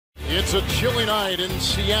It's a chilly night in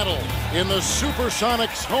Seattle in the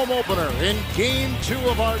Supersonics home opener in Game 2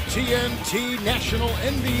 of our TNT National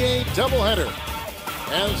NBA doubleheader.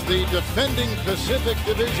 As the defending Pacific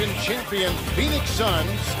Division champion Phoenix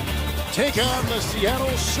Suns take on the Seattle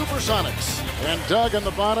Supersonics. And Doug, on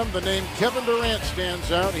the bottom, the name Kevin Durant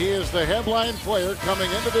stands out. He is the headline player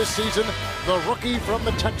coming into this season, the rookie from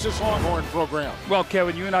the Texas Longhorn program. Well,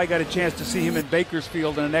 Kevin, you and I got a chance to see him in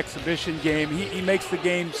Bakersfield in an exhibition game. He makes the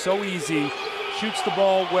game so easy, shoots the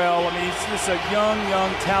ball well. I mean, he's just a young,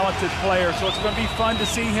 talented player. So it's going to be fun to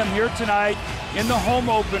see him here tonight in the home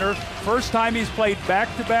opener. First time he's played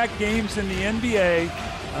back-to-back games in the NBA.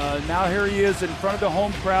 Now here he is in front of the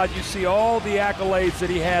home crowd. You see all the accolades that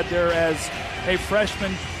he had there as a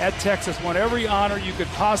freshman at Texas. Won every honor you could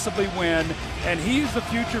possibly win, and he's the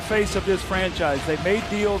future face of this franchise. They made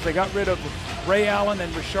deals. They got rid of Ray Allen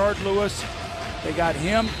and Rashard Lewis. They got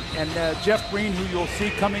him and Jeff Green, who you'll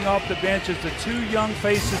see coming off the bench as the two young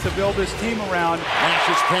faces to build this team around.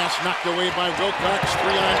 Nash's pass knocked away by Wilcox.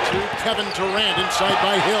 3-on-2. Kevin Durant inside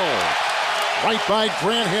by Hill. Right by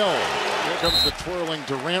Grant Hill. Here comes the twirling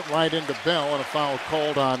Durant right into Bell, and a foul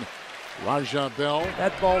called on Raja Bell.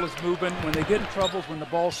 That ball is moving. When they get in trouble, when the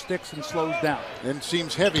ball sticks and slows down. And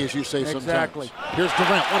seems heavy, as you say sometimes. Exactly. Here's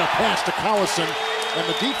Durant. What a pass to Collison. And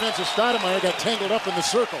the defense of Stoudemire got tangled up in the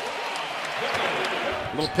circle.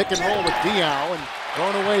 A little pick and roll with Diaw, and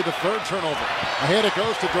thrown away the third turnover. Ahead it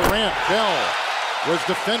goes to Durant. Bell was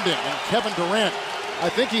defending, and Kevin Durant, I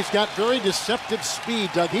think he's got very deceptive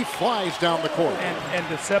speed, Doug. He flies down the court. And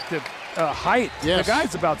deceptive height. Yes. The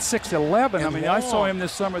guy's about 6'11". I mean, long. I saw him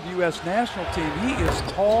this summer, the U.S. national team. He is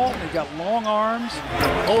tall. He got long arms.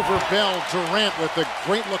 Over Bell, Durant with a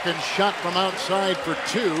great-looking shot from outside for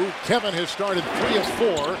two. Kevin has started 3 of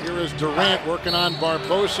 4. Here is Durant working on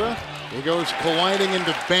Barbosa. He goes colliding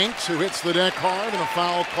into Banks, who hits the deck hard, and a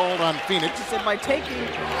foul called on Phoenix. He said by taking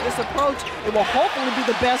this approach, it will hopefully be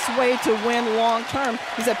the best way to win long term.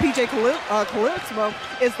 He said P.J. Kalutzmo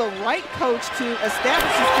is the right coach to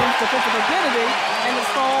establish his team's defensive identity and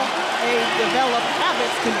install a developed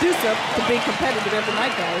habits conducive to being competitive every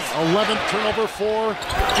night, guys. 11th turnover for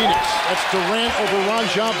Phoenix. That's Durant over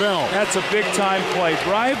Raja Bell. That's a big-time play.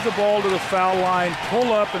 Drive the ball to the foul line,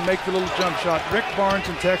 pull up, and make the little jump shot. Rick Barnes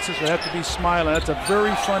in Texas would have to be smiling. That's a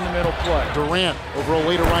very fundamental play. Durant over a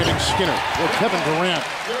later riding Skinner. Well, Kevin Durant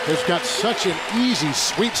has got such an easy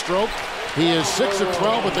sweep stroke. He is 6 of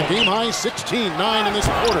 12 with the game high 16, 9 in this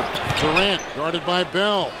quarter. Durant guarded by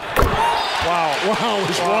Bell. Wow. Wow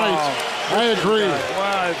is right. I agree.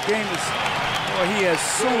 Wow, his game is, well, he has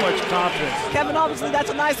so much confidence. Kevin, obviously that's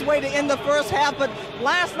a nice way to end the first half, but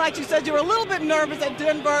last night you said you were a little bit nervous at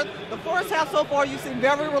Denver. The first half so far you seem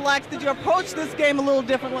very relaxed. Did you approach this game a little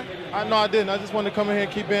differently? No, I didn't. I just wanted to come in here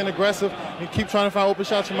and keep being aggressive and keep trying to find open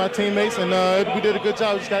shots for my teammates, and we did a good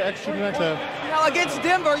job. We just got to execute the next half. Now against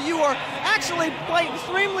Denver, you were actually playing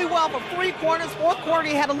extremely well for 3 quarters. Fourth quarter,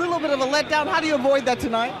 you had a little bit of a letdown. How do you avoid that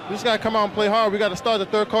tonight? We just got to come out and play hard. We got to start the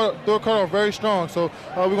third quarter off very strong. So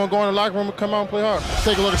we're going to go in the locker room and come out and play hard. Let's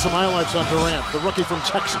take a look at some highlights on Durant, the rookie from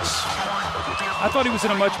Texas. I thought he was in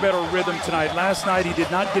a much better rhythm tonight. Last night he did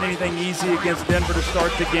not get anything easy against Denver to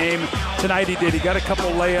start the game. Tonight he did. He got a couple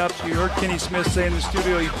layups. You heard Kenny Smith say in the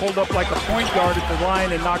studio he pulled up like a point guard at the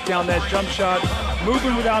line and knocked down that jump shot.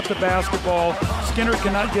 Moving without the basketball. Skinner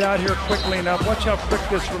cannot get out here quickly enough. Watch how quick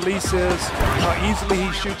this release is, how easily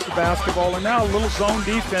he shoots the basketball. And now a little zone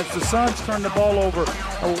defense. The Suns turned the ball over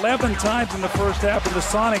 11 times in the first half, and the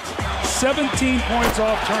Sonics 17 points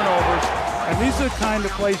off turnovers. And these are the kind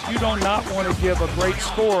of plays you do not want to give a great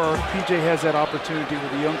scorer. PJ has that opportunity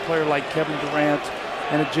with a young player like Kevin Durant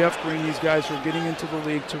and a Jeff Green. These guys who are getting into the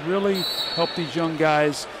league to really help these young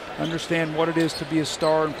guys understand what it is to be a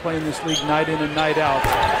star and play in this league night in and night out.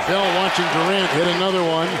 Bell watching Durant hit another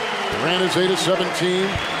one. Durant is 8 of 17.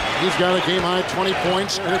 He's got a game high 20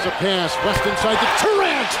 points. Here's a pass. West inside to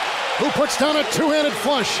Durant, who puts down a two-handed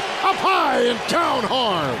flush. Up high and down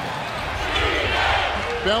hard.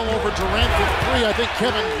 Bell over Durant for 3. I think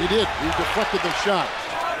Kevin, he did. He deflected the shot.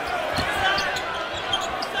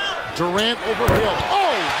 Durant over Hill.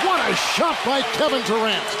 Oh, what a shot by Kevin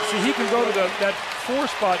Durant. See, he can go to that 4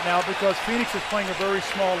 spot now because Phoenix is playing a very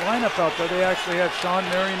small lineup out there. They actually have Sean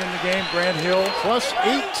Marion in the game, Grant Hill. Plus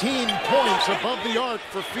 18 points above the arc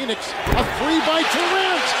for Phoenix. A 3 by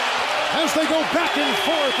Durant as they go back and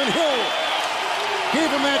forth, and Hill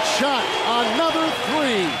gave him that shot. Another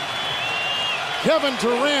 3. Kevin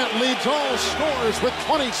Durant leads all scorers with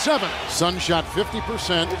 27. Suns shot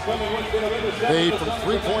 50%. They, from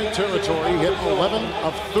three-point territory, hit 11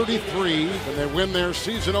 of 33, and they win their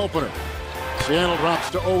season opener. Seattle drops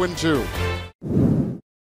to 0-2.